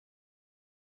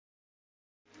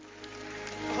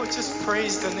Just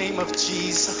praise the name of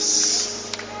Jesus.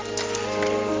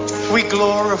 We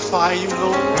glorify you,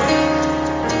 Lord.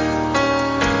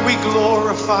 We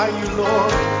glorify you,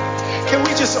 Lord. Can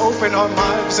we just open our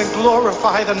mouths and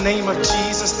glorify the name of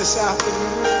Jesus this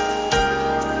afternoon?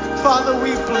 Father,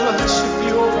 we bless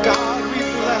you, oh God. We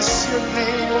bless your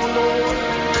name, oh Lord.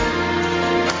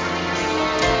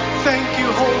 Thank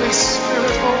you, Holy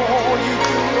Spirit, for all you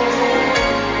do, oh Lord.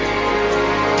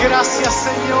 Gracias,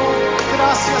 Señor.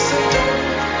 Gracias, Señor.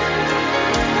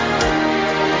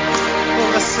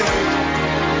 Oh, let's sing.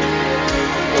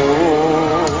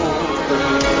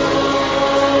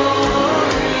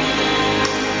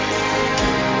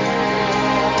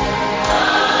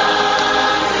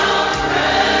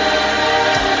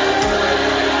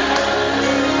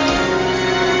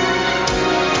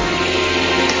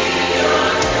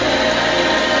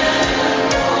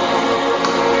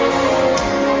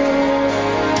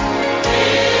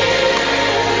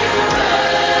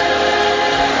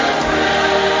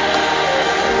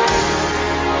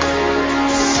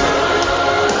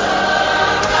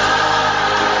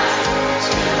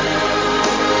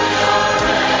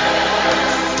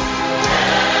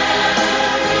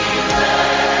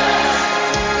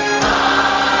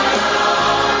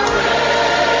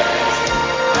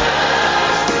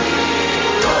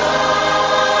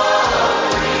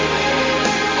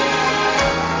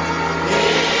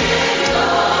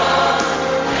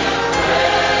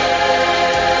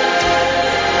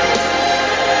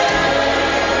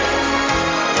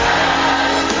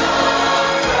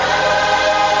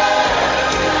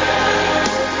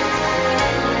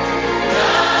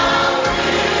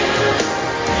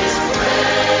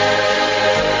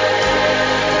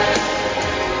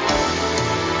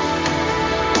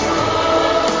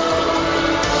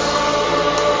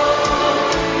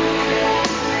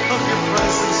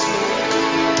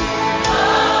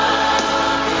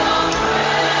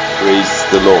 Praise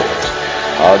the Lord.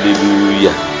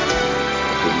 Hallelujah.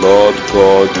 The Lord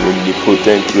God,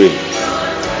 omnipotent reigns,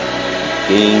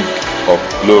 King of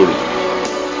glory,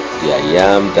 the I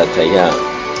am that I am,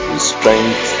 the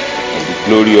strength and the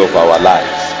glory of our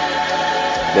lives.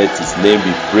 Let his name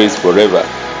be praised forever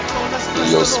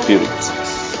in your spirit,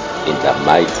 in the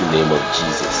mighty name of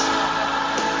Jesus.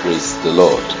 Praise the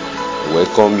Lord. I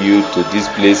welcome you to this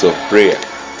place of prayer.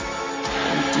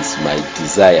 It is my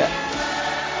desire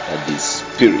that the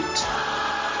Spirit,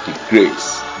 the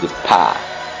grace, the power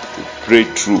to pray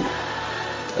through,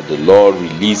 that the Lord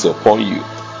release upon you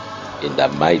in the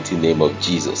mighty name of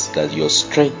Jesus, that your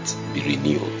strength be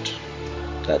renewed,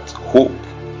 that hope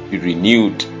be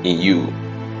renewed in you,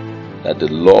 that the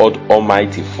Lord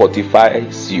Almighty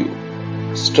fortifies you,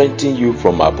 strengthen you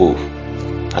from above,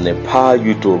 and empower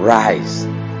you to rise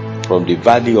from the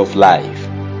valley of life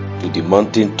to the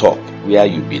mountain top where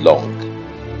you belong.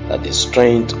 That the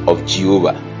strength of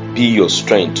Jehovah be your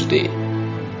strength today.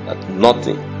 That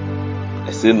nothing,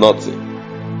 I say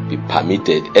nothing, be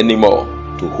permitted anymore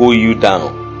to hold you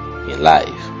down in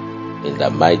life. In the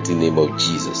mighty name of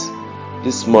Jesus.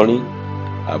 This morning,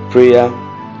 our prayer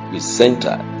will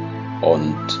center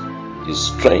on the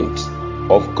strength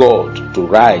of God to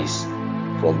rise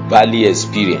from valley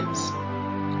experience.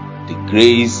 The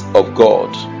grace of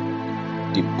God,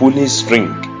 the pulling string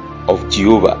of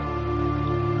Jehovah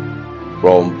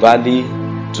from valley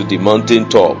to the mountain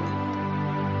top,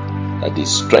 that the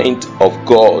strength of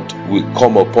God will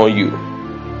come upon you,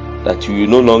 that you will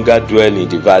no longer dwell in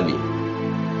the valley.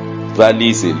 Valley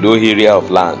is a low area of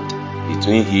land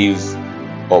between hills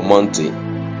or mountain,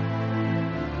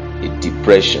 a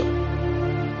depression,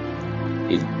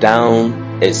 a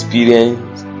down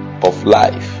experience of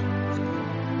life.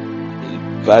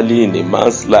 A valley in a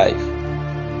man's life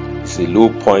is a low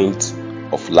point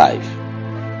of life.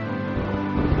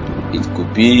 It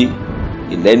could be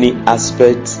in any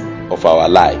aspect of our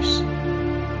lives,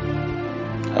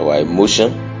 our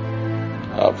emotion,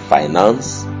 our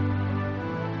finance,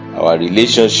 our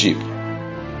relationship.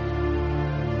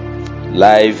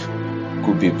 Life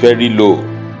could be very low,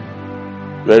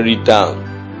 very down.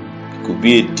 It could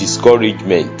be a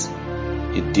discouragement,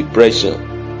 a depression.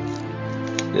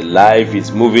 The life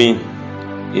is moving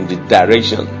in the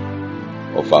direction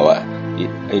of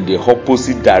in the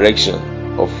opposite direction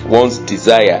of one's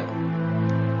desire,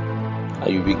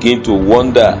 and you begin to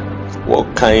wonder,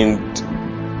 what kind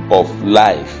of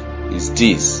life is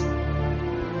this?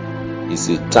 It's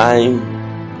a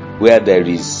time where there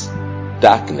is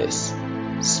darkness,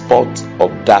 spot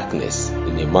of darkness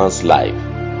in a man's life,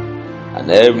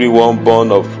 and everyone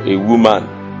born of a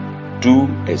woman do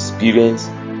experience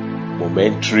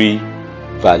momentary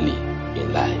valley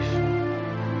in life.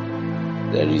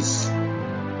 There is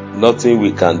nothing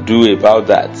we can do about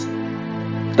that.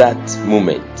 That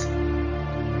moment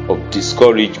of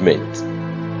discouragement,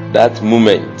 that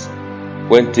moment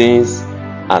when things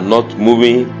are not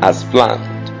moving as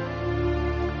planned,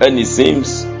 and it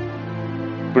seems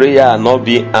prayer are not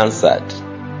being answered,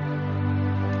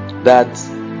 that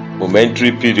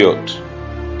momentary period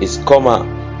is common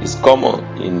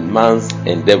in man's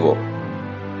endeavor.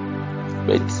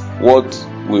 But what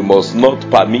we must not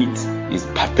permit is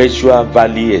perpetual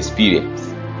valley experience,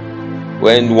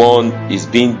 when one is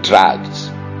being dragged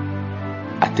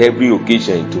at every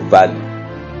occasion into valley,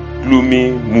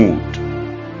 gloomy mood,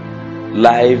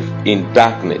 life in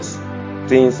darkness.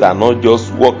 Things are not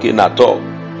just working at all,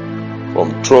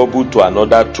 from trouble to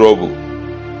another trouble.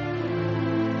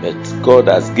 But God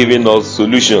has given us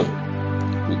solution.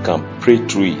 We can pray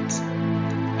through it.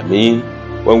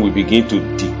 When we begin to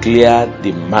declare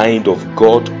the mind of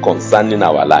God concerning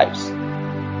our lives,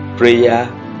 prayer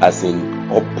as in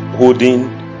upholding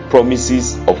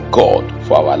promises of God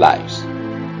for our lives,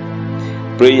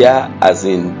 prayer as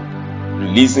in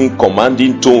releasing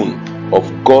commanding tone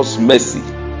of God's mercy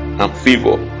and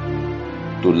favor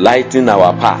to lighten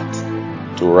our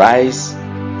path, to rise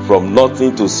from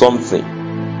nothing to something.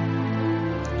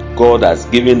 God has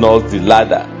given us the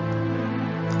ladder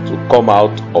to come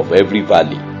out of every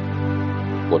valley.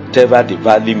 Whatever the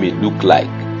valley may look like,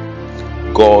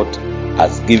 God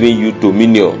has given you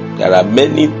dominion. There are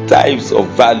many types of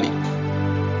valley.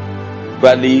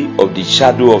 Valley of the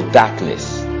shadow of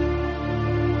darkness,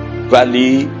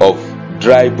 valley of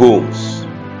dry bones,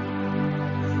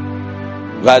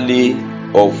 valley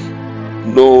of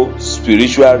no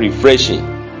spiritual refreshing.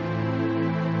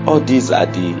 All these are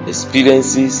the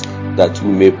experiences that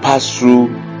we may pass through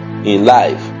in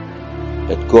life,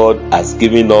 but God has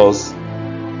given us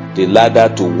the ladder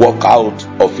to walk out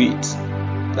of it.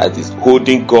 That is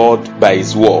holding God by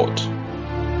His word,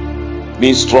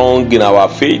 being strong in our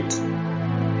faith,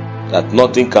 that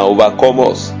nothing can overcome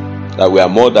us, that we are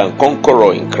more than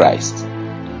conqueror in Christ.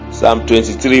 Psalm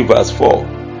 23 verse 4.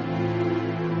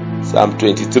 Psalm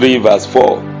 23 verse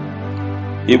 4.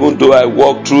 Even though I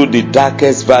walk through the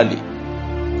darkest valley,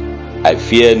 I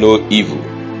fear no evil,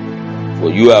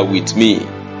 for you are with me.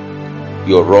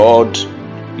 Your rod,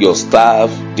 your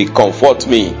staff, they comfort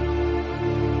me.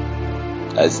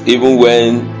 As even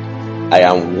when I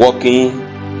am walking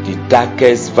the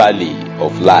darkest valley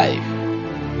of life,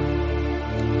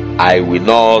 I will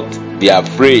not be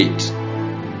afraid,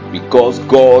 because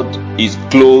God is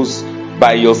close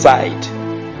by your side.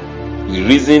 The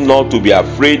reason not to be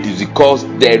afraid is because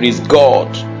there is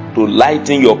God to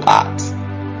lighten your path,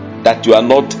 that you are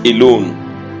not alone.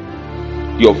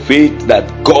 Your faith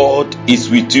that God is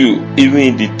with you even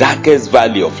in the darkest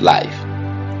valley of life.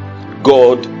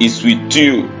 God is with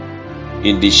you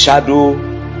in the shadow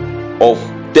of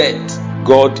death.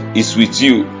 God is with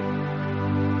you.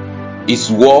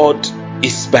 His word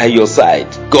is by your side.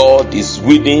 God is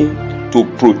willing to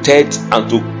protect and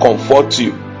to comfort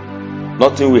you.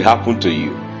 Nothing will happen to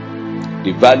you.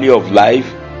 The valley of life,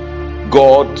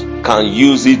 God can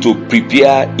use it to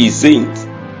prepare His saints,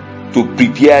 to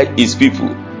prepare His people.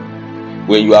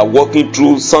 When you are walking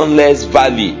through sunless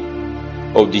valley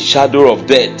of the shadow of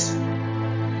death,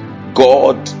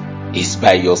 God is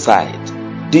by your side.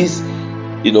 This,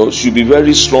 should be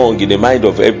very strong in the mind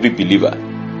of every believer,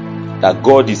 that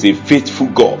God is a faithful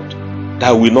God,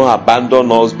 that will not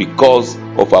abandon us because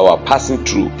of our passing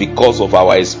through, because of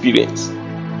our experience.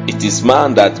 It is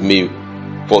man that may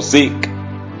forsake,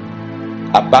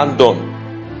 abandon,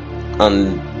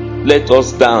 and let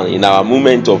us down in our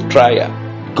moment of trial.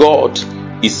 God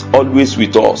is always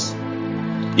with us.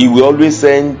 He will always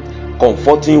send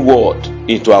comforting word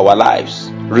into our lives,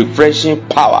 refreshing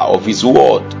power of His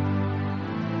word.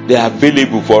 They are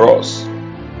available for us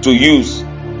to use.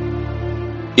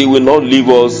 He will not leave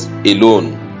us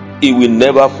alone. He will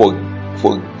never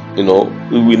He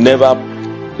will never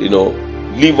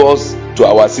leave us to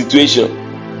our situation.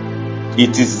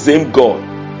 It is the same God.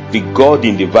 The God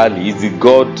in the valley is the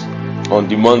God on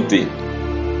the mountain.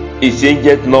 He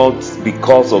changeth not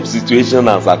because of situation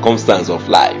and circumstance of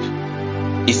life.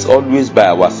 It's always by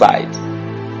our side,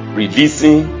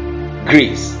 releasing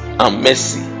grace and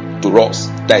mercy to us.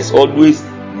 There is always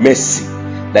mercy.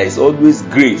 There is always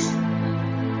grace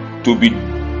to be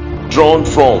drawn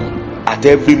from at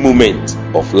every moment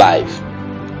of life.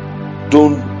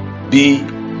 Don't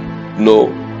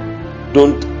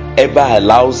ever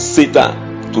allow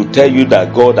Satan to tell you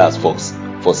that God has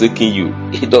forsaken you.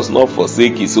 He does not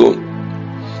forsake His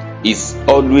own. He's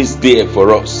always there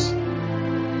for us.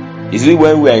 You see,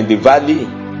 when we are in the valley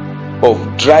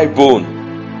of dry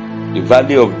bone, The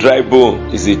valley of dry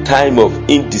bone is a time of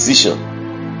indecision.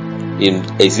 In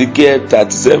Ezekiel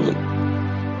 37,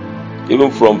 even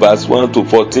from verse 1 to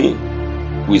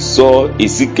 14, we saw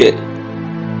Ezekiel,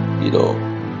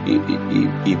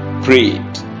 he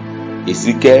prayed.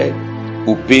 Ezekiel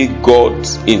obeyed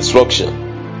God's instruction,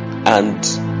 and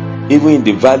even in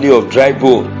the valley of dry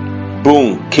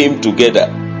bone came together,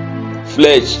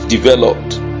 flesh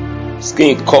developed,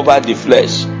 skin covered the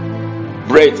flesh,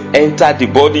 breath entered the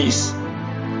bodies,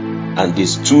 and they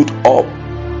stood up,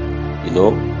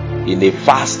 in a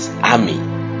vast army.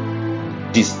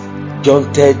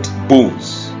 Disjointed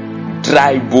bones,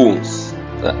 dry bones,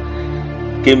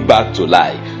 came back to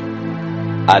life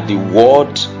at the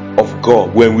word of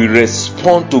God. When we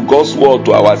respond to God's word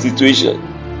to our situation,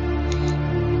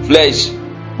 flesh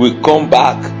will come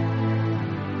back,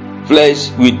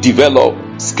 flesh will develop,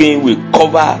 skin will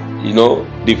cover,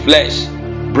 the flesh.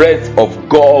 Breath of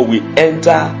God will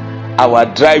enter our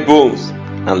dry bones,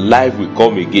 and life will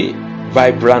come again.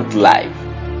 Vibrant life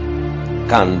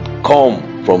can come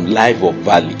from life of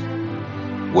valley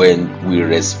when we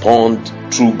respond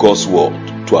through God's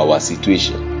word to our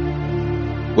situation.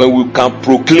 When we can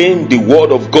proclaim the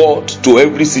word of God to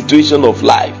every situation of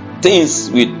life,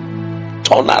 things will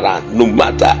turn around. No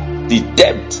matter the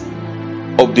depth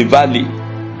of the valley,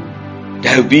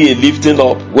 there will be a lifting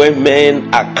up. When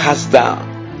men are cast down,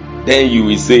 then you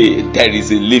will say, there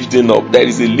is a lifting up. There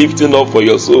is a lifting up for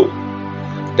your soul.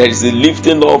 There is a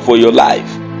lifting up for your life.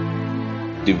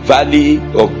 The valley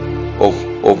of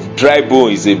dry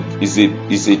bone is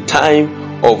a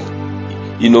time of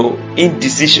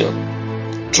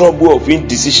indecision, trouble of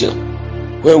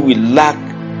indecision, when we lack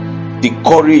the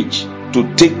courage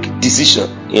to take decision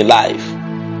in life,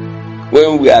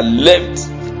 when we are left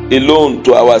alone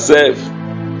to ourselves.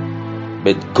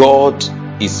 But God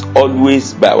is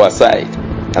always by our side,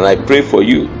 and I pray for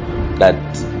you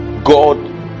that God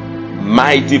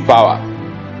mighty power,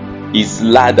 his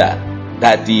ladder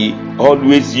that he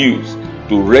always used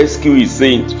to rescue his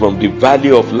saints from the valley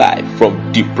of life,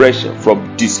 from depression,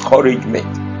 from discouragement,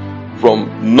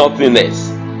 from nothingness,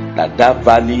 that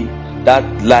valley, that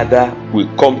ladder will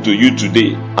come to you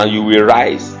today, and you will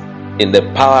rise in the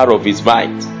power of his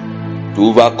might to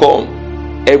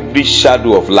overcome every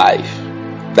shadow of life.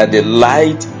 That the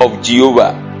light of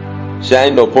Jehovah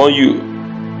shine upon you,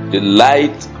 the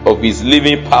light of his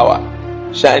living power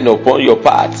shine upon your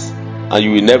paths, and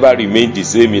you will never remain the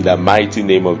same in the mighty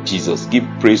name of Jesus. Give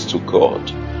praise to God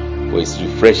for his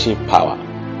refreshing power,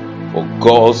 for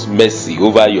God's mercy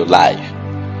over your life.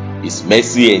 His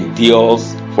mercy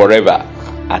endures forever.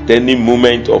 At any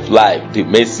moment of life, the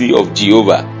mercy of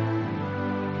Jehovah,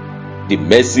 the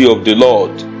mercy of the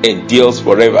Lord endures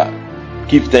forever.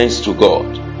 Give thanks to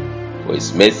God, for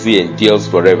his mercy endures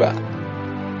forever.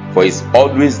 For he's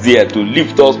always there to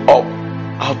lift us up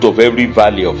out of every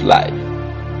valley of life,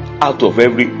 out of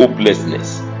every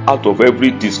hopelessness, out of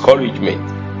every discouragement,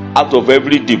 out of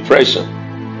every depression,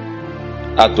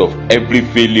 out of every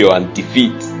failure and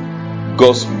defeat.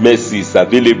 God's mercy is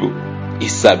available.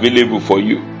 It's available for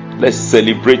you. Let's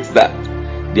celebrate that.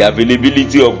 The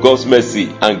availability of God's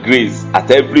mercy and grace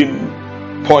at every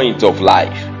point of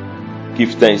life.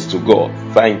 Give thanks to God.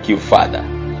 Thank you, Father.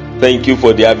 Thank you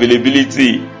for the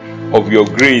availability of your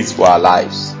grace for our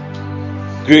lives.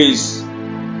 Grace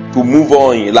to move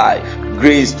on in life.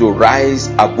 Grace to rise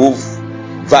above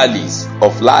valleys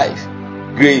of life.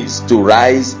 Grace to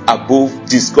rise above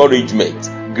discouragement.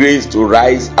 Grace to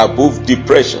rise above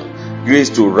depression. Grace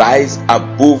to rise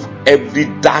above every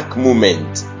dark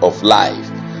moment of life.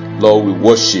 Lord, we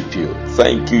worship you.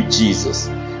 Thank you, Jesus.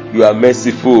 You are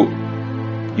merciful.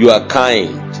 You are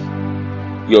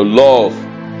kind. Your love,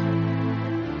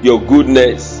 your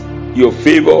goodness, your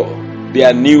favor, they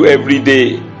are new every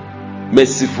day.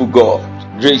 Merciful God,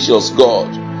 gracious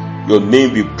God, your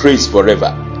name be praised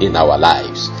forever in our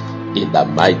lives. In the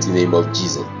mighty name of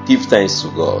Jesus. Give thanks to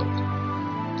God,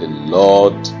 the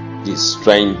Lord, the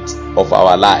strength of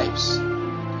our lives,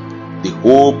 the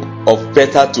hope of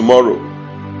better tomorrow.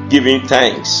 Giving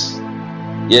thanks.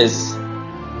 Yes,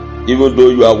 even though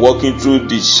you are walking through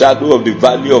the shadow of the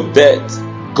valley of death,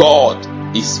 God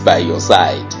is by your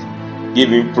side. Give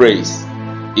him praise.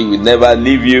 He will never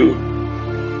leave you.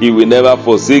 He will never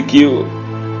forsake you.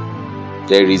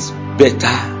 There is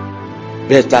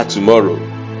better tomorrow.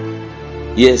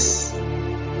 Yes,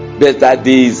 better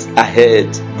days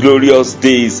ahead, glorious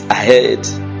days ahead,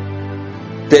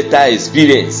 better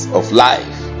experience of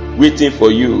life waiting for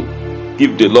you.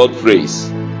 Give the Lord praise.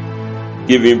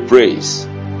 Give him praise.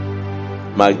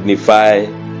 Magnify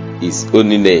his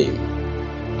only name,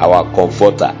 our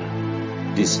comforter,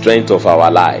 the strength of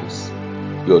our lives.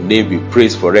 Your name be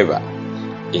praised forever.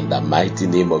 In the mighty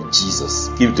name of Jesus.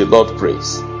 Give the Lord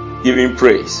praise. Give him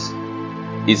praise.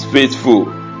 He's faithful.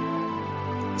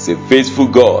 He's a faithful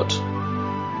God.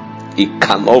 He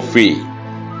cannot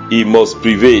fail. He must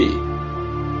prevail.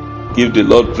 Give the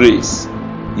Lord praise.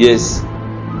 Yes,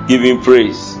 give him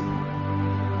praise.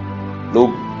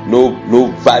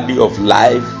 No valley of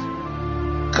life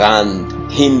can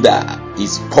hinder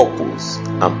his purpose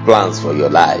and plans for your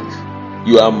life.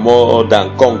 You are more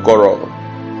than conqueror.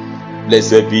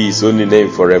 Blessed be his only name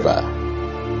forever.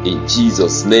 In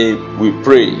Jesus' name we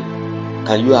pray.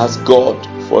 Can you ask God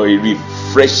for a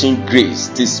refreshing grace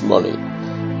this morning?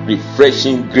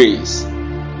 Refreshing grace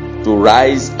to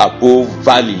rise above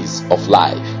valleys of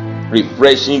life.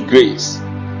 Refreshing grace.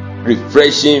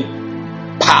 Refreshing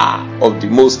power of the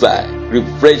Most High.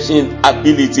 Refreshing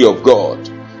ability of God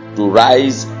to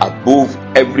rise above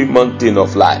every mountain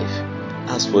of life.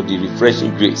 Ask for the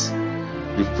refreshing grace.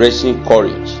 Refreshing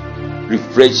courage.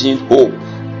 Refreshing hope.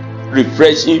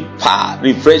 Refreshing power.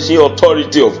 Refreshing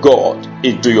authority of God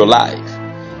into your life.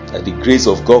 That the grace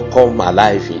of God come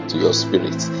alive into your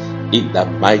spirit. In the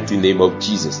mighty name of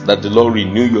Jesus. That the Lord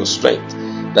renew your strength.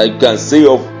 That you can say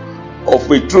of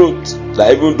a truth,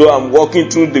 that even though I'm walking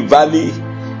through the valley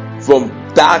from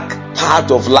dark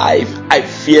part of life, I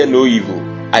fear no evil.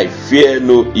 I fear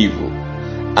no evil.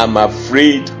 I'm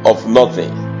afraid of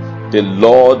nothing. The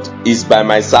Lord is by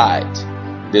my side.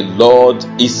 The Lord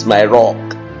is my rock.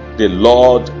 The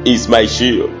Lord is my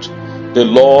shield. The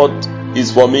Lord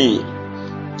is for me.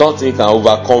 Nothing can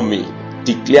overcome me.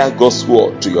 Declare God's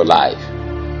word to your life.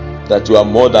 That you are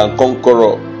more than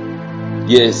conqueror.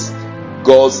 Yes,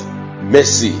 God's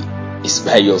mercy is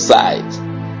by your side.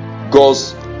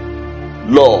 God's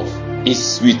love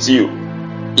is with you.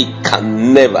 He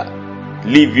can never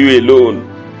leave you alone.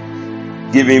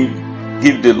 Give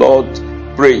the Lord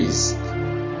praise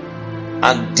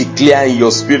and declare in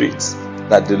your spirit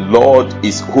that the Lord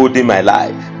is holding my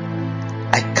life.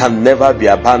 I can never be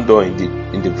abandoned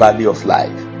in the valley of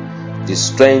life. The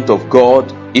strength of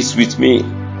God is with me.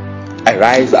 I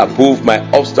rise above my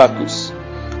obstacles.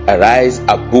 I rise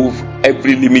above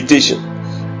every limitation.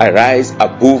 I rise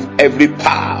above every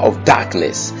power of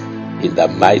darkness in the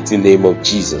mighty name of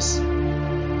Jesus.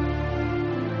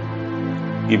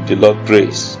 Give the Lord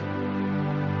praise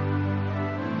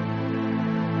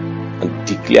and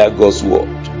declare God's word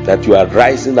that you are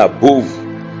rising above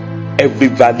every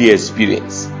valley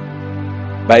experience.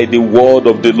 By the word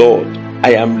of the Lord,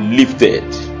 I am lifted.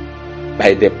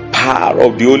 By the power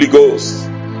of the Holy Ghost,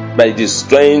 by the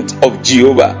strength of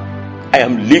Jehovah, I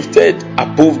am lifted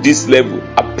above this level,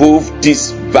 above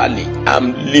this valley. I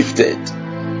am lifted.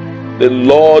 The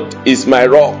Lord is my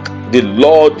rock. The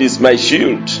Lord is my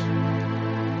shield.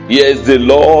 Yes, the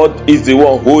Lord is the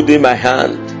one holding my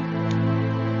hand.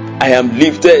 I am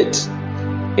lifted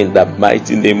in the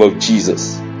mighty name of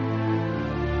Jesus.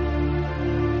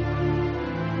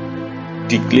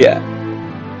 Declare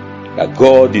that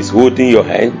God is holding your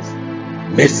hands.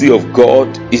 Mercy of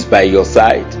God is by your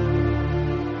side.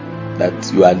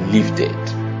 That you are lifted.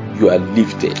 You are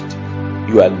lifted.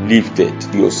 You are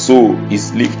lifted. Your soul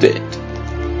is lifted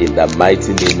in the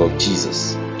mighty name of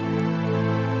Jesus.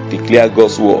 Declare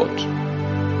God's word.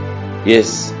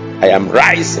 Yes, I am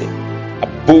rising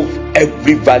above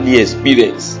every valley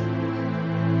experience.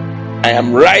 I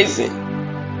am rising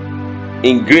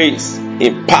in grace,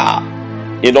 in power,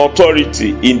 in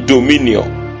authority, in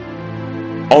dominion.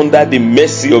 Under the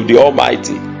mercy of the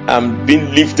Almighty, I'm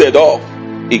being lifted up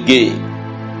again.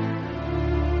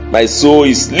 My soul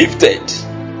is lifted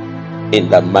in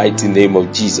the mighty name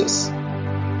of Jesus.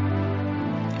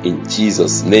 In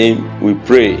Jesus' name we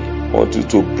pray. I want you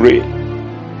to pray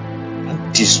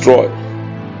and destroy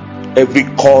every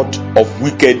cord of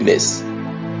wickedness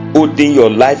holding your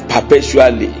life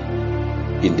perpetually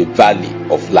in the valley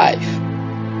of life.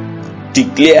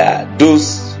 Declare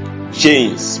those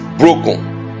chains broken.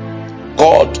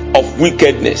 Cord of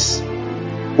wickedness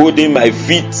holding my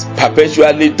feet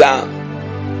perpetually down,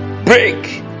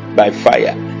 break by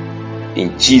fire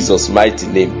in Jesus' mighty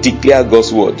name. Declare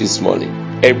God's word this morning.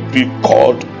 Every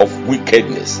cord of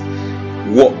wickedness,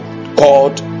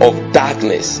 cord of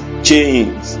darkness,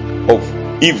 chains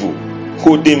of evil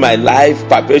holding my life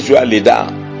perpetually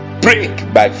down,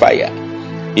 break by fire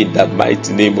in the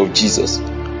mighty name of Jesus.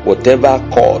 Whatever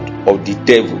cord of the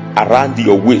devil around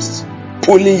your waist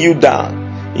pulling you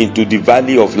down into the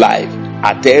valley of life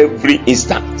at every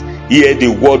instant, hear the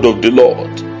word of the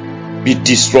Lord. Be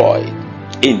destroyed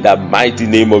in the mighty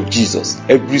name of Jesus.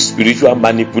 Every spiritual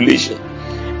manipulation,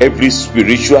 every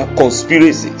spiritual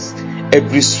conspiracies,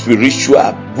 every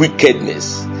spiritual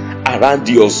wickedness around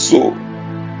your soul,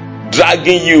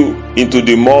 dragging you into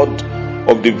the mud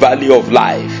of the valley of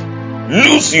life,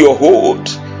 lose your hold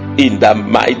in the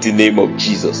mighty name of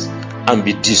Jesus and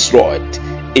be destroyed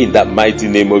in the mighty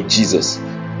name of Jesus.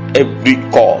 Every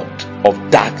cord of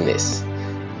darkness,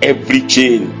 every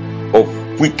chain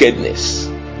of wickedness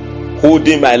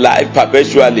holding my life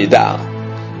perpetually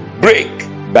down, break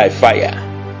by fire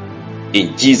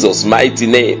in Jesus' mighty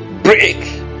name. Break,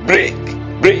 break,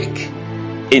 break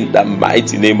in the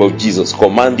mighty name of Jesus.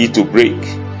 Command it to break.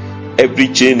 Every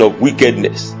chain of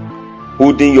wickedness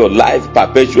holding your life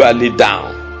perpetually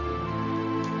down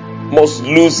must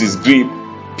lose its grip,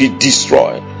 be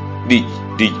destroyed.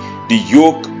 The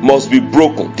yoke must be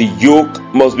broken. The yoke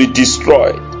must be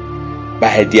destroyed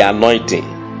by the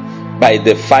anointing, by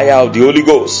the fire of the Holy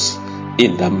Ghost,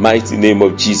 in the mighty name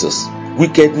of Jesus.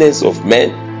 Wickedness of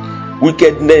men,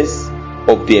 wickedness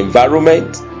of the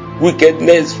environment,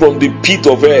 wickedness from the pit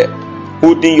of hell,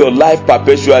 holding your life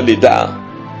perpetually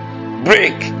down,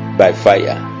 break by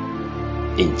fire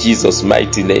in Jesus'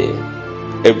 mighty name.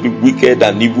 Every wicked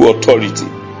and evil authority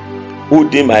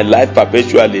holding my life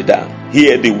perpetually down,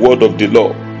 hear the word of the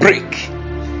Lord. Break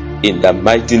in the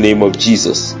mighty name of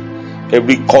Jesus.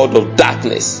 Every cord of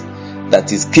darkness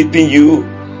that is keeping you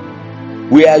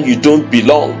where you don't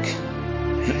belong,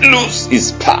 lose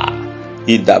its power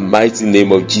in the mighty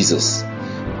name of Jesus.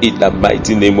 In the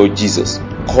mighty name of Jesus.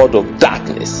 Cord of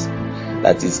darkness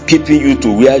that is keeping you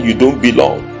to where you don't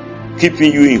belong,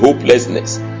 keeping you in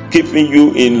hopelessness, keeping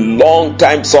you in long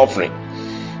time suffering,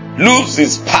 lose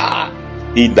its power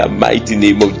in the mighty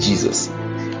name of Jesus.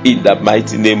 In the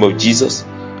mighty name of Jesus,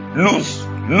 lose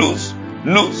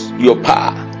your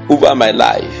power over my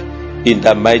life. In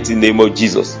the mighty name of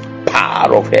Jesus,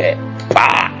 power of hell,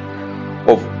 power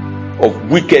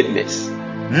of wickedness,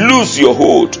 lose your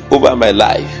hold over my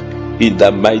life. In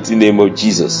the mighty name of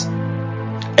Jesus.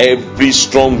 Every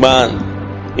strong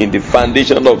man in the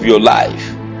foundation of your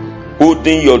life,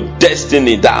 holding your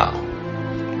destiny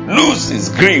down, lose his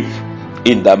grip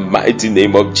in the mighty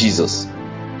name of Jesus.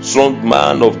 Strong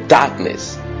man of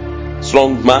darkness,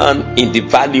 strong man in the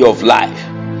valley of life,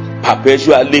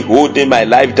 perpetually holding my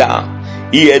life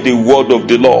down, hear the word of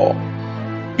the Lord.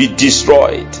 Be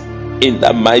destroyed in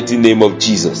the mighty name of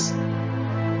Jesus.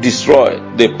 Destroy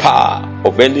the power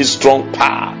of any strong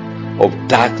power of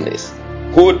darkness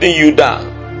holding you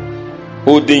down,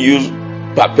 holding you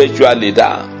perpetually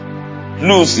down.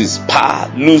 Lose his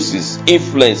power, lose his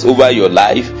influence over your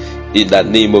life in the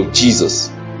name of Jesus.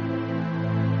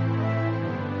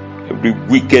 Every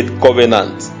wicked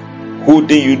covenant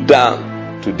holding you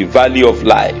down to the valley of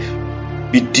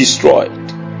life, be destroyed,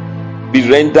 be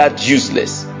rendered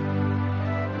useless.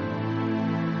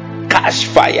 Catch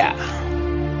fire.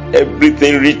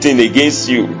 Everything written against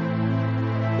you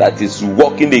that is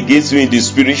working against you in the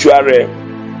spiritual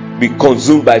realm, be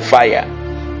consumed by fire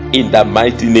in the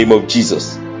mighty name of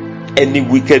Jesus. Any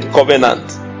wicked covenant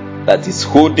that is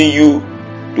holding you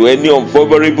to any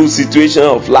unfavorable situation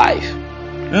of life,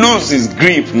 lose its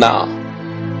grip now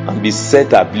and be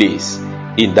set ablaze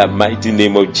in the mighty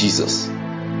name of Jesus.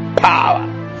 Power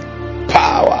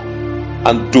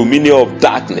and dominion of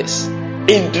darkness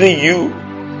hindering you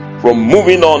from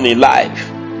moving on in life,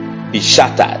 be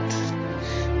shattered,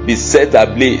 be set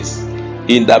ablaze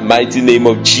in the mighty name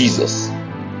of Jesus.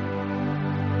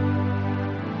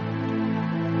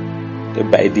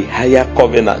 By the higher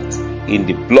covenant in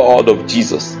the blood of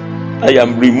Jesus, I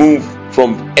am removed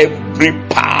from every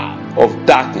power of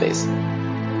darkness,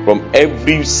 from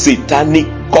every satanic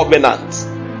covenant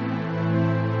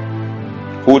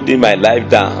holding my life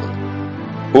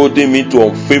down, holding me to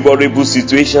unfavorable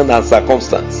situation and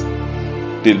circumstance.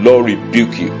 The Lord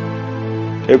rebuke you.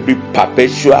 Every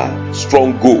perpetual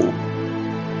stronghold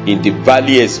in the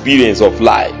valley experience of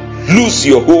life, lose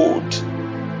your hold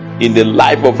in the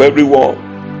life of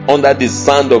everyone under the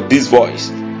sound of this voice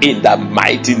in the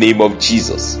mighty name of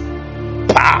Jesus.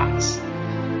 Pass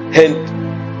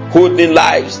and holding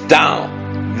lives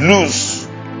down, lose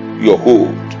your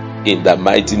hold in the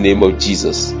mighty name of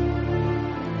Jesus.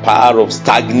 Power of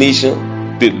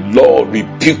stagnation, the Lord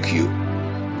rebuke you.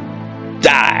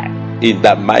 Die in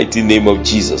the mighty name of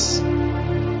Jesus.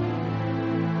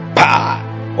 Power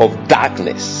of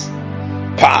darkness,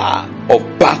 power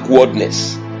of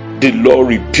backwardness, the Lord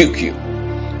rebuke you.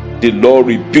 The Lord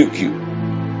rebuke you.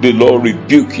 The Lord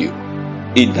rebuke you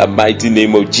in the mighty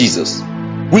name of Jesus.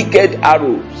 Wicked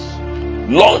arrows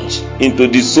launched into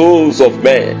the souls of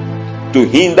men to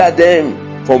hinder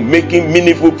them from making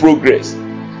meaningful progress,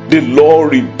 the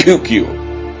Lord rebuke you.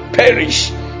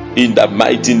 Perish in the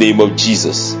mighty name of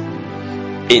Jesus.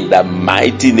 In the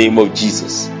mighty name of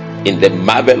Jesus. In the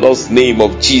marvelous name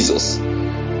of Jesus.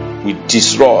 We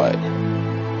destroy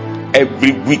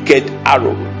every wicked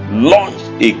arrow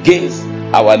launched against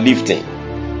our lifting.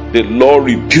 The Lord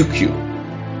rebuke you.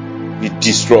 Be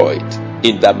destroyed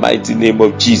in the mighty name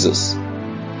of Jesus.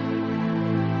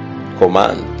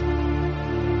 Command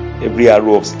every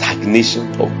arrow of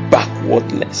stagnation, of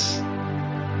backwardness,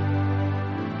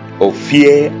 of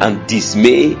fear and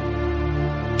dismay,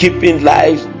 keeping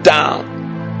lives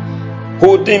down,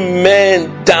 holding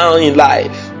men down in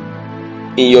life,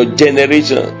 in your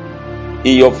generation,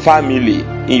 in your family,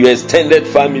 in your extended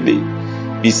family,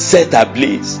 be set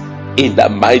ablaze in the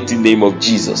mighty name of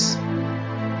Jesus.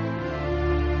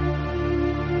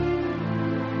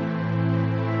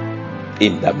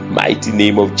 In the mighty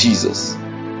name of Jesus.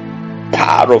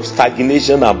 Power of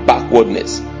stagnation and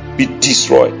backwardness be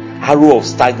destroyed. Arrow of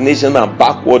stagnation and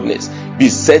backwardness be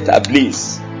set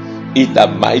ablaze in the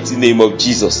mighty name of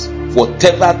Jesus.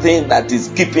 Whatever thing that is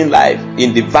keeping life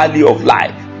in the valley of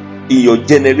life in your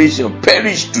generation,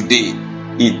 perish today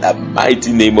in the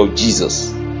mighty name of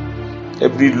Jesus.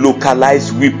 Every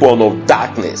localized weapon of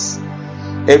darkness,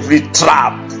 every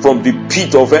trap from the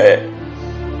pit of hell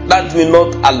that will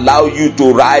not allow you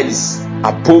to rise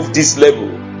above this level,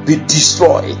 be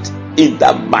destroyed in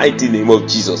the mighty name of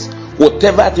Jesus.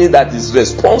 Whatever thing that is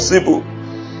responsible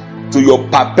to your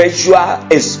perpetual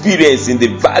experience in the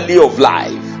valley of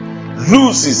life,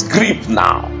 lose its grip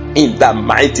now in the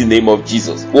mighty name of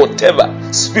Jesus.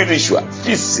 Whatever, spiritual,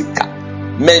 physical,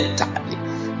 mentally,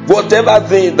 whatever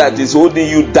thing that is holding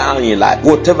you down in life,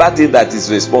 whatever thing that is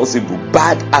responsible,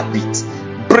 bad habits,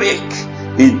 break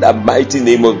in the mighty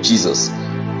name of Jesus.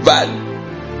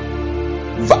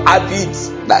 Habits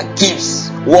that keeps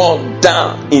one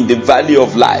down in the valley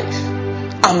of life.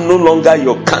 I'm no longer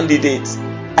your candidate.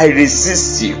 I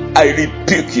resist you. I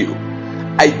rebuke you.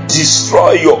 I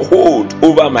destroy your hold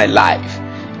over my life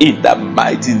in the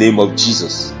mighty name of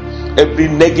Jesus. Every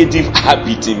negative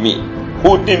habit in me,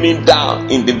 holding me down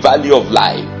in the valley of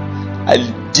life, I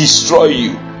destroy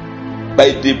you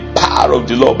by the power of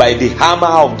the Lord, by the hammer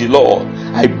of the Lord.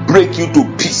 I break you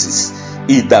to pieces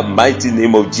in the mighty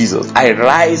name of Jesus. I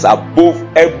rise above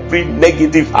every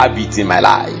negative habit in my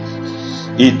life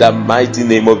in the mighty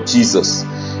name of Jesus.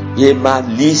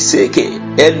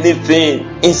 Anything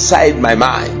inside my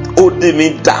mind holding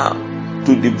me down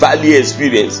to the valley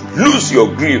experience, lose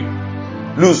your grip.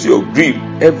 Lose your grip.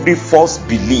 Every false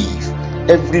belief,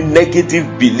 every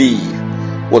negative belief,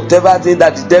 whatever thing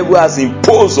that the devil has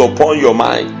imposed upon your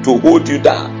mind to hold you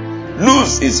down,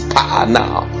 lose its power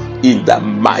now in the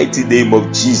mighty name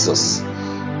of Jesus.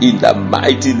 In the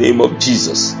mighty name of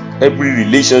Jesus. Every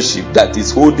relationship that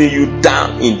is holding you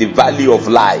down in the valley of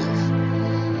life,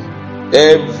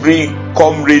 every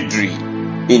camaraderie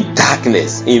in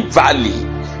darkness, in valley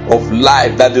of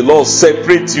life, that the Lord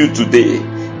separate you today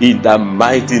in the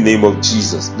mighty name of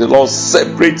Jesus. The Lord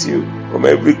separate you from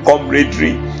every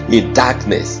camaraderie in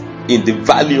darkness, in the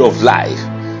valley of life.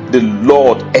 The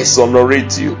Lord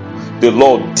exonerate you. The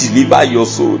Lord deliver your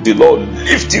soul. The Lord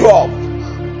lift you up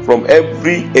from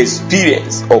every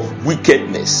experience of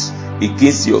wickedness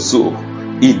against your soul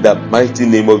in the mighty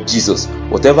name of Jesus.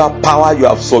 Whatever power you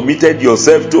have submitted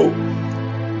yourself to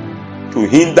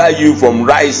hinder you from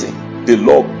rising, the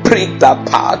Lord break that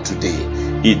power today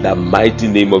in the mighty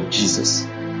name of Jesus.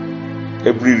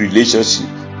 Every relationship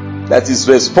that is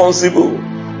responsible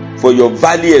for your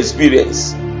valley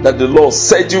experience, that the Lord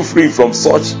set you free from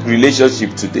such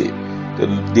relationship today.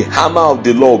 The hammer of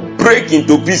the Lord break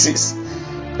into pieces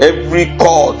every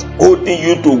cord holding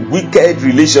you to wicked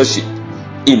relationship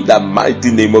in the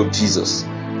mighty name of Jesus.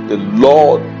 The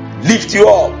Lord lift you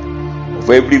up of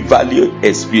every valley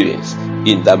experience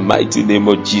in the mighty name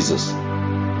of Jesus.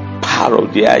 Power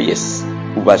of the highest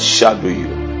overshadow you.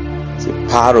 The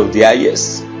power of the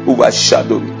highest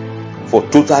overshadow me for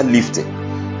total lifting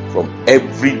from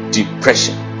every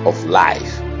depression of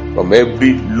life, from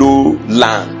every low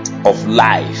land of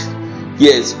life.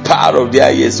 Yes, power of the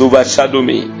highest overshadow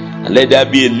me, and let there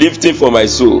be a lifting for my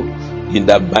soul in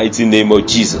the mighty name of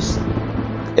Jesus.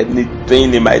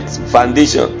 Anything in my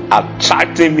foundation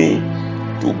attracting me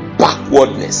to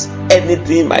backwardness,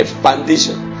 anything in my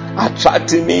foundation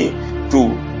attracting me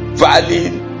to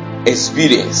valley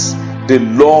experience, the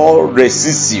Lord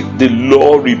resists you, the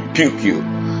Lord rebuke you,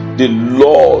 the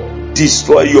Lord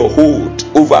destroy your hold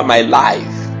over my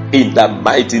life in the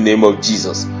mighty name of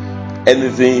Jesus.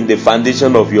 Anything in the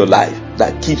foundation of your life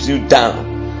that keeps you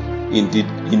down in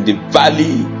the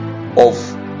valley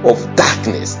of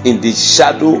darkness, in the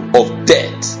shadow of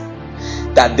death,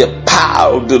 that the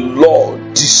power of the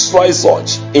Lord destroys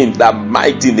such in the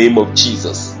mighty name of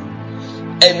Jesus.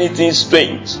 Anything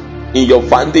strange in your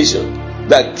foundation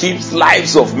that keeps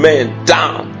lives of men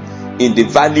down in the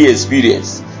valley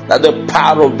experience, that the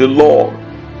power of the Lord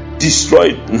destroy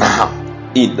it now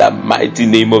in the mighty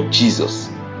name of Jesus.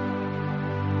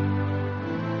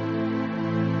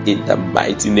 In the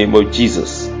mighty name of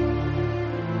Jesus.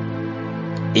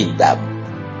 In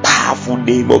the powerful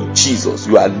name of Jesus,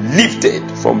 you are lifted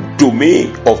from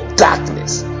domain of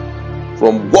darkness,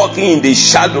 from walking in the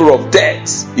shadow of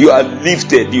death. You are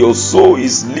lifted. Your soul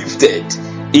is lifted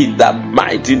in the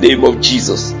mighty name of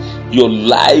Jesus. Your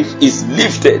life is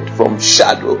lifted from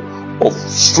shadow of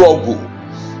struggle,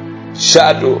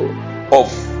 shadow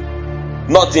of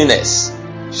nothingness,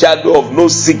 shadow of no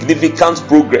significant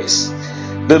progress.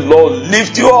 The Lord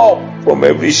lift you up from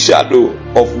every shadow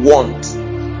of want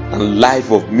and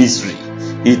life of misery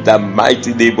in the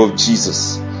mighty name of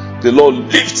Jesus. The Lord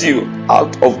lift you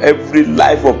out of every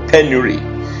life of penury,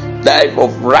 life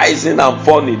of rising and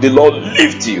falling. The Lord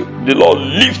lift you. The Lord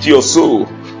lift your soul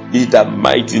in the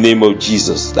mighty name of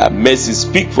Jesus. That mercy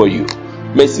speak for you.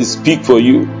 Mercy speak for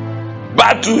you.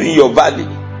 Battle in your valley.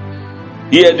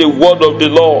 Hear the word of the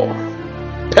Lord.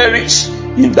 Perish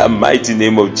in the mighty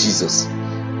name of Jesus.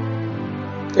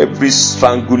 Every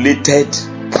strangulated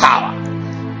power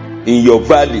in your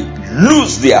valley,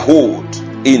 lose their hold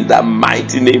in the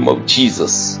mighty name of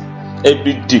Jesus.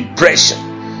 Every depression,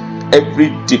 every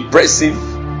depressive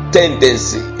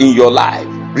tendency in your life,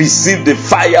 receive the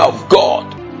fire of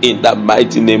God in the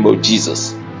mighty name of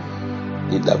Jesus.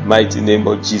 In the mighty name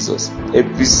of Jesus.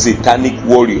 Every satanic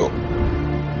warrior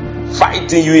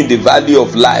fighting you in the valley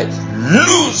of life,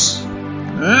 lose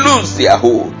their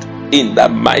hold in the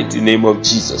mighty name of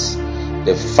Jesus.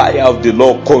 The fire of the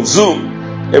Lord consume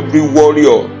every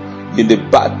warrior in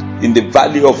the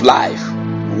valley of life,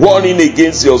 warring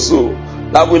against your soul,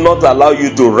 that will not allow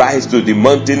you to rise to the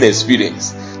mountain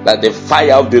experience. That the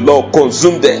fire of the Lord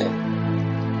consume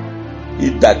them. He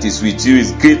that is with you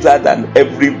is greater than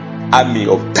every army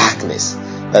of darkness.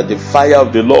 That the fire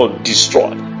of the Lord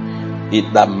destroy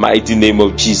in the mighty name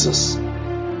of Jesus.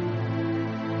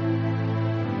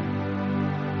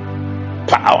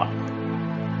 Power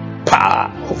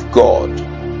of God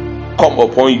come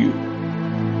upon you.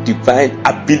 Divine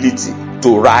ability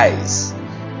to rise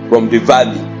from the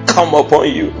valley come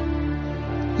upon you.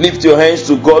 Lift your hands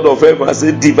to God of heaven and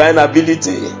say, divine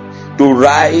ability to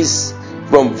rise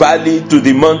from valley to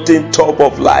the mountain top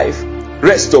of life,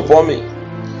 rest upon me.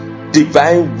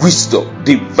 Divine wisdom,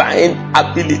 divine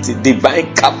ability,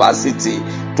 divine capacity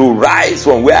to rise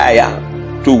from where I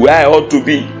am to where I ought to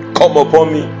be, come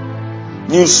upon me.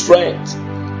 New strength,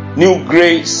 new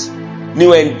grace,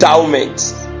 new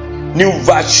endowment, new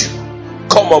virtue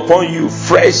come upon you.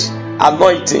 Fresh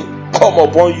anointing come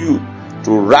upon you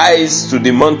to rise to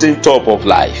the mountain top of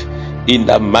life in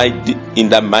the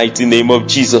mighty name of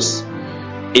Jesus.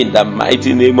 In the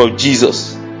mighty name of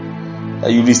Jesus,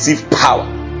 that you receive power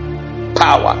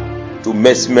to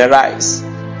mesmerize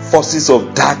forces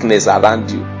of darkness around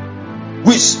you.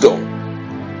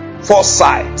 Wisdom,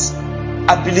 foresight,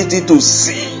 ability to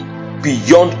see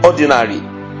beyond ordinary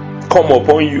come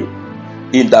upon you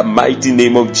in the mighty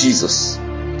name of Jesus.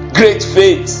 Great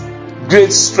faith,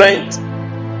 great strength,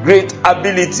 great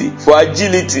ability for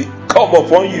agility come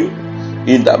upon you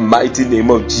in the mighty name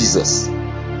of Jesus.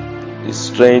 The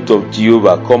strength of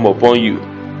Jehovah come upon you.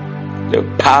 The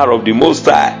power of the Most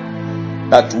High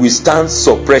that withstands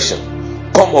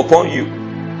suppression come upon you.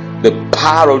 The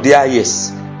power of the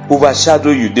highest overshadow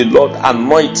you. The Lord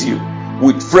anoint you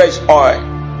with fresh oil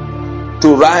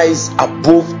to rise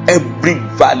above every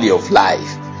valley of life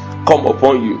come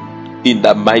upon you in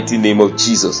the mighty name of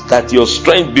Jesus. That your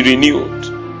strength be renewed.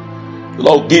 The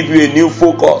Lord give you a new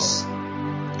focus,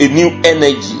 a new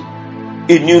energy,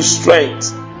 a new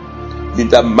strength in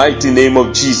the mighty name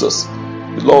of Jesus.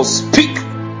 The Lord speak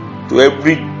to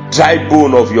every dry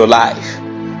bone of your life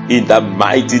in the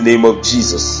mighty name of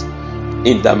Jesus.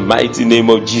 In the mighty name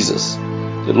of Jesus.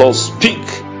 The Lord speak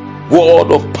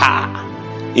word of power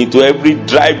into every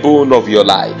dry bone of your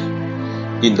life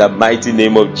in the mighty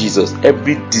name of Jesus.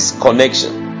 Every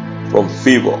disconnection from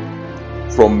favor,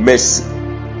 from mercy,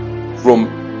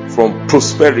 from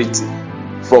prosperity,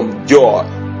 from joy,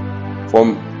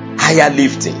 from higher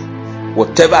lifting,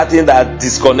 whatever thing that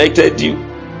disconnected you,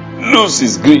 lose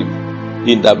its grip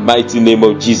in the mighty name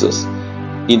of Jesus.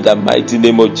 In the mighty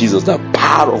name of Jesus, the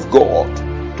power of God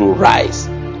to rise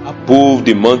above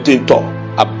the mountain top,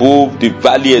 above the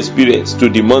valley experience to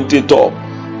the mountain top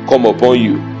come upon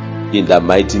you in the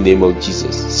mighty name of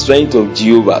Jesus. Strength of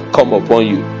Jehovah come upon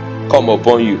you, come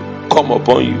upon you, come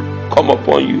upon you, come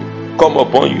upon you, come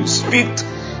upon you. Speak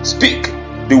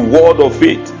the word of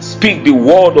faith, speak the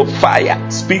word of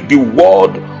fire, speak the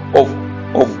word of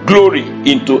of glory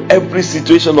into every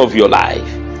situation of your life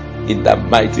in the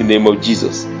mighty name of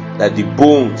Jesus. That the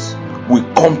bones will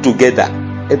come together,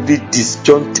 every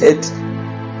disjointed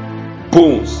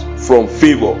bones from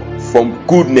favor, from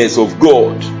goodness of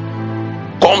God,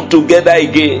 come together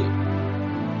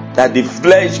again. That the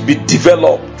flesh be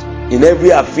developed in every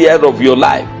affair of your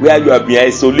life where you have been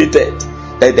isolated,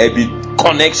 that there be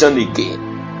connection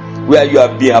again. Where you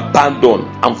have been abandoned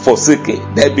and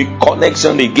forsaken, there be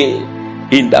connection again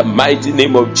in the mighty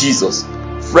name of Jesus.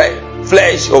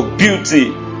 Flesh of beauty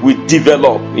will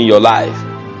develop in your life.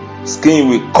 Skin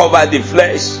will cover the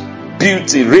flesh.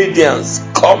 Beauty, radiance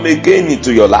come again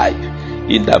into your life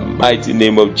in the mighty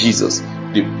name of Jesus.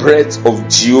 The breath of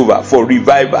Jehovah for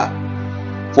revival,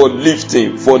 for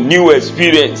lifting, for new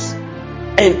experience,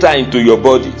 enter into your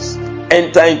bodies,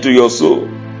 enter into your soul,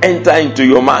 enter into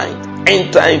your mind,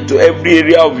 enter into every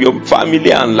area of your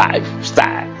family and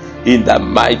lifestyle in the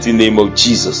mighty name of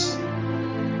Jesus.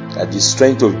 That the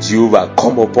strength of Jehovah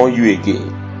come upon you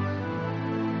again.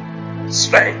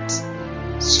 Strength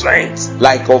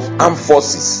like of armed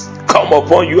forces come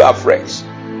upon you afresh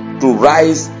to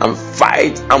rise and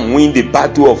fight and win the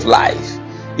battle of life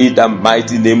in the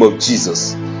mighty name of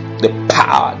Jesus. The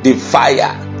power, the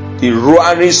fire, the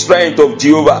roaring strength of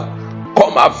Jehovah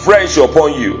come afresh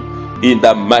upon you in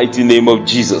the mighty name of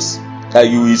Jesus. That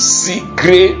you will see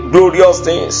great glorious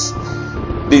things.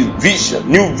 The vision,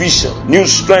 new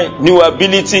strength, new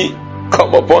ability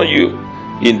come upon you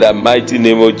in the mighty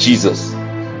name of Jesus.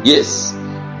 Yes.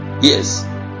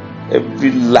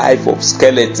 Every life of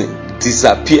skeleton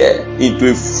disappear into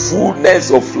a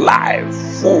fullness of life,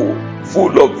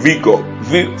 full of vigor,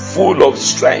 full of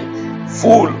strength,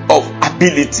 full of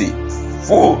ability,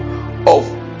 full of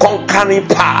conquering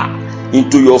power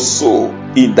into your soul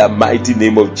in the mighty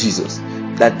name of Jesus.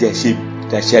 That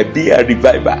there shall be a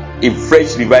revival, a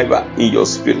fresh revival in your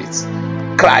spirit.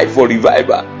 Cry for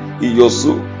revival in your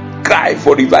soul. Cry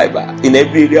for revival in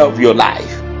every area of your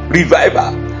life.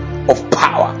 Revival of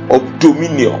power, of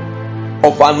dominion,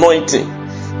 of anointing.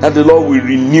 That the Lord will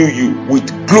renew you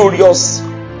with glorious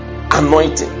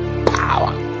anointing,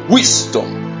 power,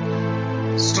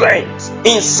 wisdom, strength,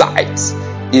 insight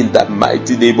in the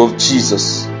mighty name of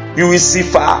Jesus. You will see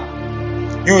far.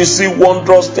 You will see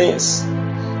wondrous things.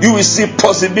 You will see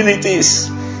possibilities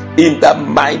in the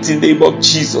mighty name of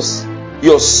Jesus.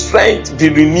 Your strength be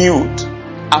renewed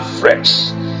afresh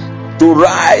to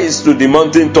rise to the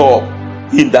mountain top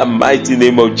in the mighty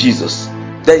name of Jesus.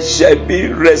 There shall be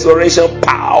resurrection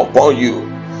power upon you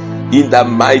in the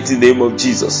mighty name of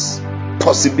Jesus.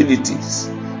 Possibilities,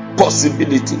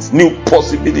 new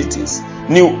possibilities,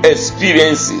 new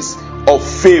experiences of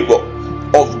favor,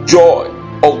 of joy,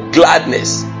 of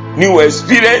gladness, new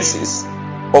experiences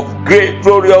of great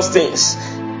glorious things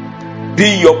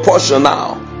be your portion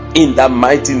now in the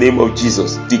mighty name of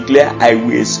Jesus. Declare, I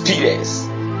will experience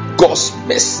God's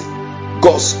mercy,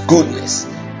 God's goodness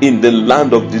in the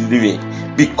land of the living,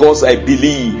 because I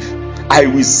believe I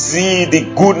will see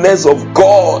the goodness of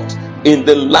God in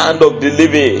the land of the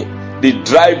living. The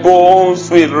dry bones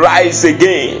will rise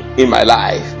again in my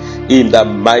life in the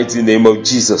mighty name of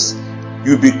Jesus.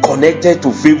 You'll be connected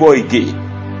to favor again.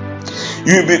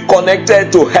 You'll be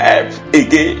connected to help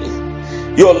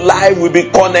again. Your life will be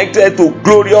connected to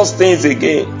glorious things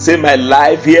again. Say, my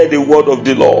life, hear the word of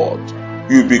the Lord.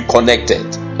 You'll be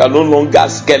connected. You are no longer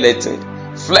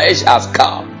skeleton. Flesh has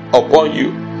come upon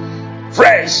you.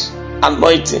 Fresh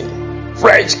anointing,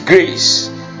 fresh grace.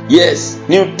 Yes,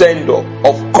 new tender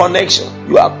of connection.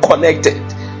 You are connected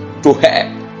to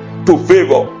help, to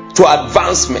favor, to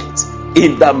advancement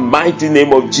in the mighty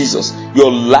name of Jesus.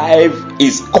 Your life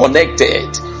is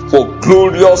connected for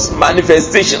glorious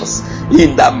manifestations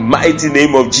in the mighty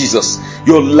name of Jesus.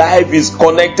 Your life is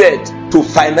connected to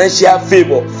financial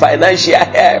favor, financial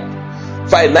help,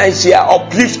 financial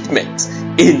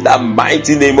upliftment in the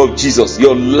mighty name of Jesus.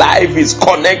 Your life is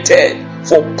connected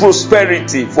for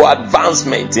prosperity, for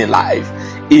advancement in life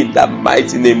in the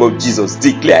mighty name of Jesus.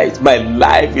 Declare it. My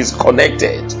life is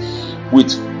connected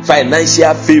with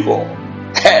financial favor,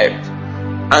 help,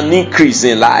 and increase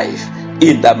in life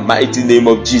in the mighty name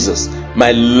of Jesus.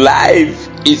 My life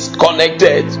is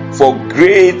connected for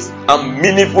great and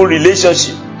meaningful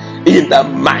relationship in the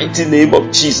mighty name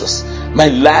of Jesus. My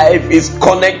life is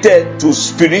connected to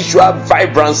spiritual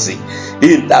vibrancy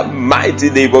in the mighty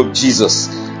name of Jesus.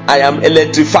 I am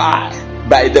electrified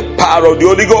by the power of the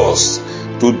Holy Ghost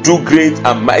to do great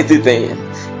and mighty things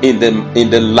in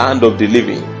the land of the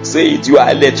living. Say it. You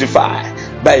are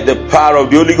electrified by the power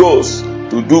of the Holy Ghost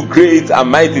to do great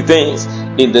and mighty things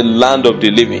in the land of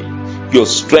the living. Your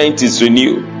strength is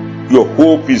renewed. Your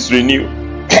hope is renewed.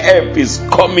 Help is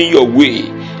coming your way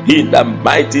in the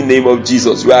mighty name of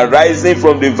Jesus. You are rising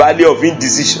from the valley of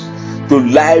indecision to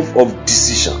life of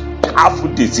decision,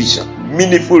 powerful decision,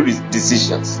 meaningful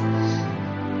decisions,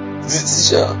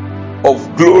 decision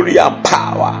of glory and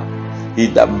power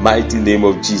in the mighty name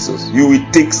of Jesus. You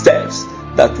will take steps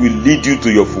that will lead you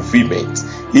to your fulfillment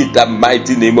in the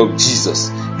mighty name of Jesus.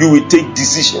 You will take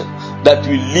decision that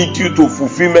will lead you to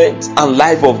fulfillment and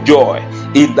life of joy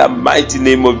in the mighty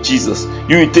name of Jesus.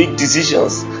 You will take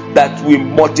decisions that will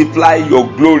multiply your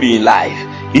glory in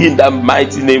life in the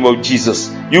mighty name of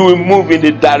Jesus. You will move in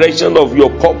the direction of your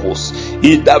purpose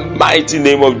in the mighty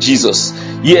name of Jesus.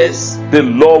 Yes, the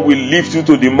Lord will lift you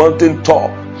to the mountain top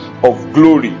of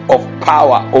glory, of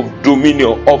power, of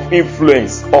dominion, of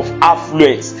influence, of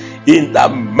affluence in the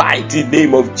mighty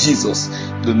name of Jesus.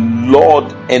 The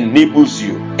Lord enables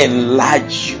you,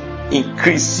 enlarge you,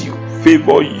 increase you,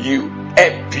 favor you,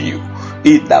 help you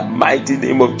in the mighty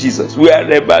name of Jesus.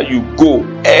 Wherever you go,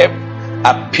 help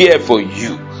appear for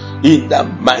you in the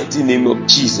mighty name of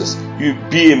Jesus. You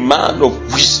be a man of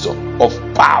wisdom, of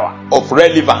power, of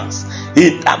relevance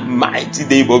in the mighty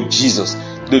name of Jesus.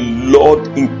 The Lord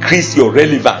increase your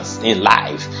relevance in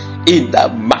life in the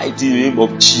mighty name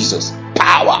of Jesus.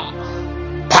 Power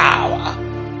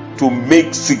to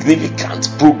make significant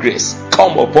progress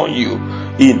come upon you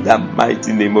in the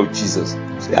mighty name of Jesus.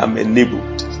 Say, I'm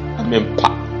enabled, I'm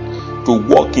empowered to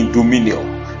walk in dominion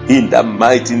in the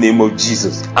mighty name of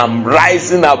Jesus. I'm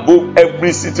rising above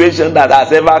every situation that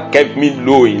has ever kept me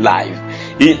low in life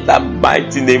in the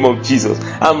mighty name of Jesus.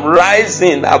 I'm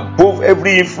rising above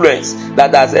every influence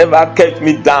that has ever kept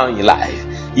me down in life.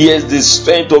 Yes, the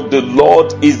strength of the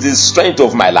Lord is the strength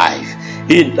of my life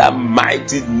in the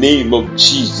mighty name of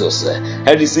Jesus.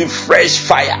 I receive fresh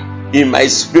fire in my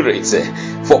spirit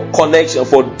for connection,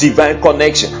 for divine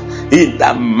connection in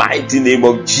the mighty name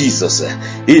of Jesus.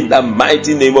 In the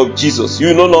mighty name of Jesus,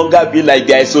 you no longer be like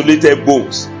the isolated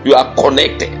bones. You are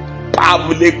connected,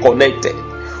 powerfully connected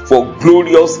for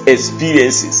glorious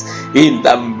experiences in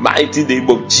the mighty name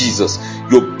of Jesus.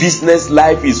 Your business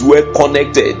life is well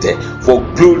connected for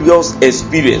glorious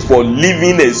experience, for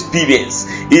living experience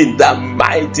in the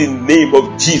mighty name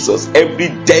of Jesus. Every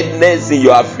deadness in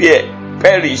your affair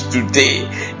perish today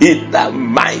in the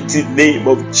mighty name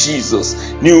of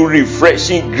Jesus. New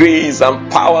refreshing grace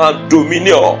and power and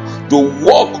dominion to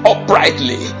walk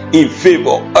uprightly in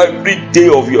favor every day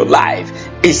of your life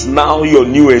is now your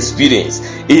new experience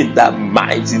in the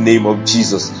mighty name of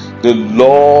Jesus. The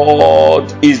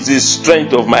Lord is the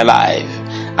strength of my life.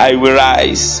 I will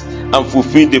rise and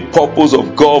fulfill the purpose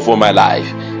of God for my life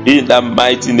in the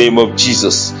mighty name of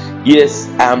Jesus. Yes,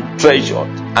 I am treasured.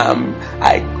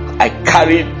 I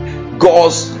carry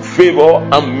God's favor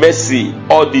and mercy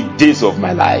all the days of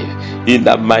my life in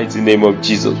the mighty name of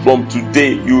Jesus. From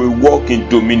today, you will walk in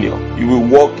dominion. You will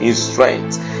walk in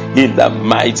strength in the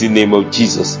mighty name of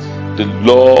Jesus. The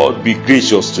Lord be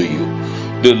gracious to you.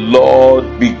 The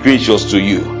Lord be gracious to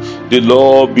you. The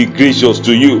Lord be gracious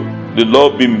to you. The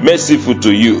Lord be merciful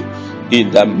to you in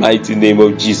the mighty name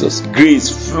of Jesus.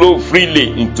 Grace flow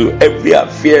freely into every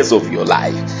affairs of your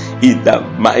life in the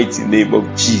mighty name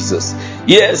of Jesus.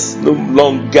 Yes, no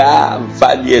longer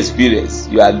valley experience.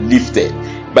 You are lifted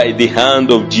by the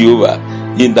hand of Jehovah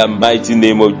in the mighty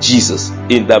name of Jesus.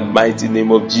 In the mighty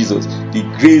name of Jesus. The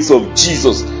grace of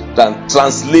Jesus can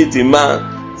translate a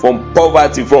man from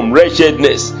poverty, from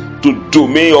wretchedness to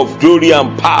domain of glory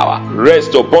and power.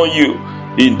 Rest upon you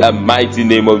in the mighty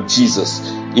name of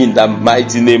Jesus. In the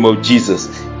mighty name of Jesus.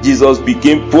 Jesus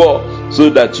became poor so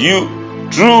that you,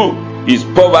 through his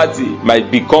poverty,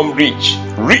 might become rich.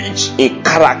 Rich in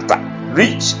character,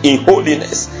 rich in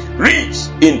holiness, rich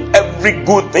in every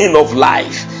good thing of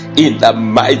life. In the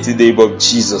mighty name of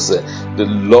Jesus. The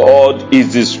Lord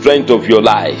is the strength of your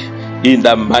life. In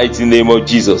the mighty name of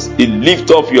Jesus. He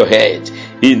lift up your head.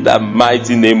 In the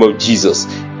mighty name of Jesus.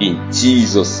 In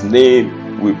Jesus'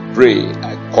 name we pray.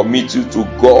 I commit you to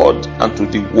God and to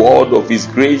the word of his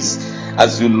grace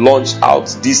as you launch out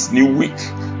this new week.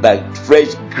 That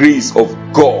fresh grace of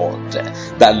God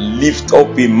that lift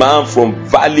up a man from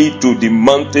valley to the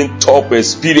mountain top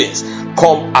experience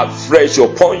come afresh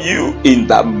upon you in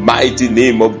the mighty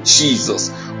name of Jesus.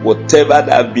 Whatever that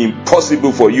has been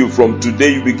possible for you, from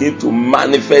today you begin to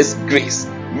manifest grace,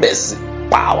 mercy,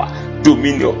 power,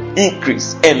 dominion,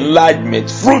 increase,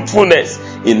 enlargement, fruitfulness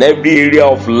in every area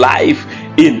of life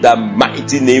in the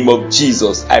mighty name of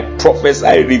Jesus. I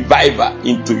prophesy revival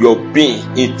into your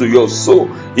being, into your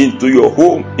soul, into your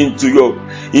home, into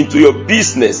your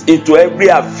business, into every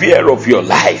affair of your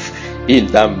life. In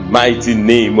the mighty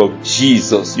name of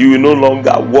Jesus, you will no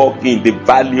longer walk in the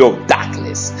valley of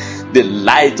darkness. the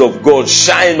light of God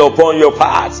shine upon your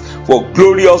path for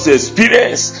glorious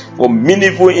experience, for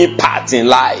meaningful impact in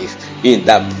life. In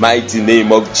the mighty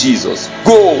name of Jesus,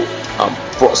 go and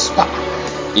prosper.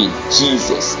 In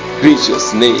Jesus'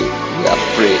 gracious name we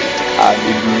have prayed.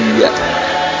 Hallelujah.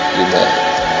 Amen.